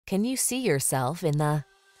Can you see yourself in the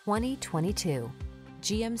 2022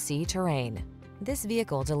 GMC Terrain? This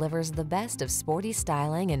vehicle delivers the best of sporty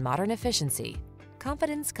styling and modern efficiency.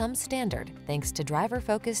 Confidence comes standard thanks to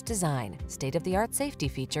driver-focused design, state-of-the-art safety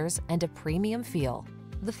features, and a premium feel.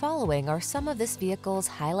 The following are some of this vehicle's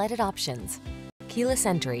highlighted options: keyless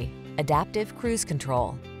entry, adaptive cruise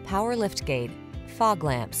control, power liftgate, fog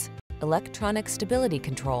lamps, electronic stability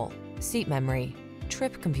control, seat memory,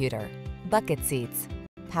 trip computer, bucket seats,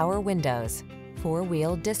 power windows,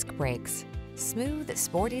 four-wheel disc brakes. Smooth,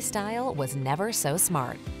 sporty style was never so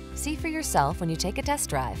smart. See for yourself when you take a test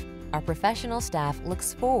drive. Our professional staff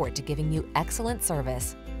looks forward to giving you excellent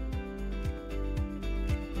service.